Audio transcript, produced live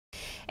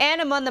And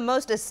among the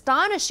most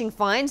astonishing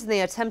finds in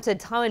the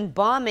attempted Taiwan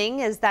bombing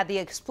is that the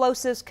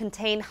explosives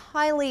contain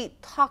highly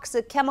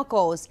toxic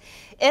chemicals.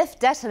 If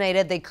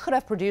detonated, they could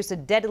have produced a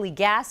deadly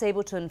gas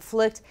able to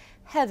inflict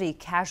heavy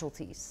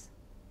casualties.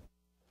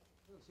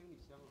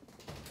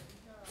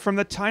 From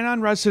the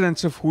Tainan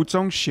residence of Hu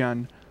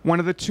Tsung-hsian,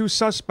 one of the two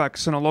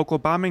suspects in a local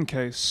bombing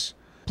case,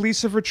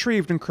 police have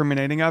retrieved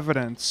incriminating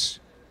evidence.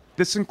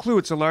 This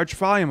includes a large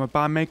volume of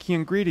bomb-making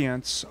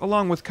ingredients,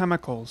 along with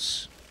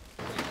chemicals.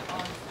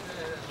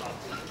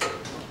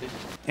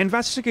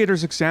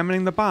 Investigators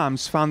examining the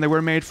bombs found they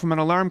were made from an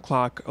alarm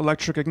clock,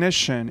 electric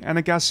ignition, and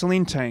a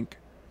gasoline tank.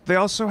 They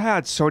also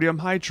had sodium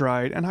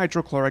hydride and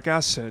hydrochloric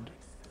acid.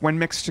 When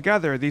mixed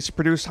together, these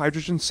produced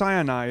hydrogen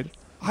cyanide,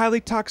 a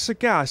highly toxic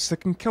gas that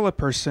can kill a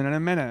person in a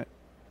minute.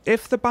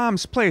 If the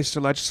bombs placed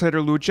at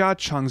Legislator Lu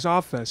Chia-cheng's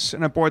office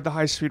and aboard the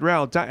high-speed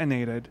rail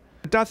detonated,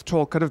 the death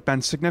toll could have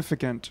been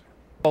significant.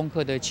 1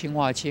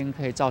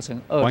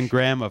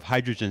 gram of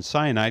hydrogen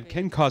cyanide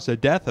can cause the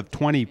death of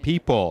 20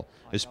 people,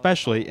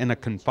 especially in a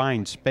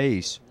confined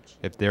space.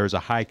 If there is a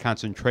high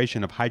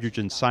concentration of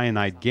hydrogen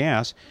cyanide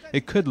gas,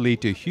 it could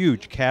lead to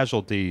huge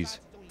casualties.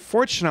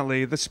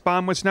 Fortunately, this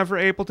bomb was never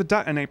able to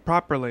detonate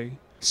properly,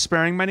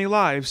 sparing many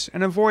lives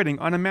and avoiding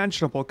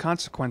unimaginable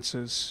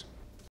consequences.